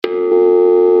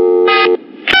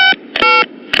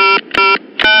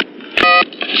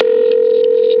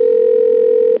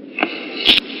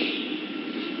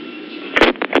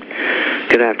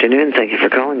afternoon. Thank you for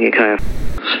calling me, Kyle.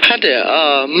 Hi there.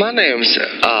 My name's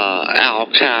Al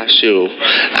Cashew.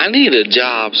 I need a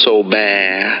job so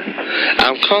bad.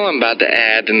 I'm calling about the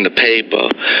ad in the paper.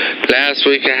 Last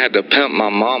week I had to pimp my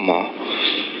mama.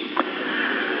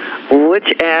 Which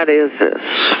ad is this?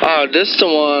 This the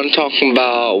one talking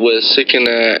about we're seeking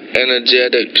an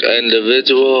energetic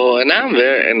individual, and I'm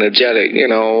very energetic. You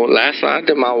know, last night I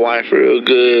did my wife real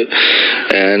good,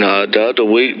 and the other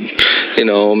week, you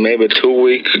know, maybe 2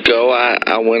 weeks ago,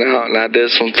 I went out and I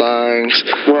did some things.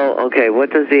 Well, okay,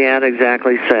 what does the ad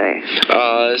exactly say?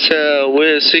 It said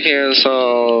we're seeking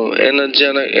some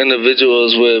energetic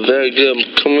individuals with very good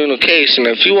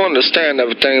communication. If you understand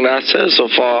everything that I said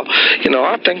so far, you know,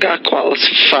 I think I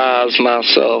qualifies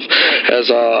myself as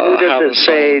Who does it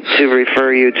say to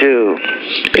refer you to?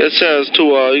 It says to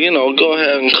you know, go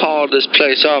ahead and call this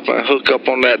place up and hook up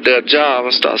on their job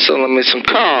and start selling me some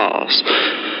cars.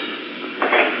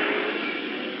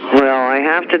 Well, I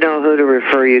have to know who to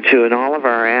refer you to, and all of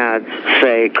our ads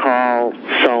say call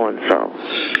so-and-so.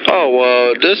 Oh,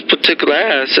 well, this particular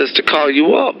ad says to call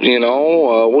you up, you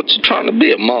know. What you trying to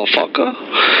be, a motherfucker?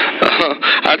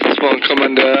 I just want to come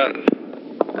in there.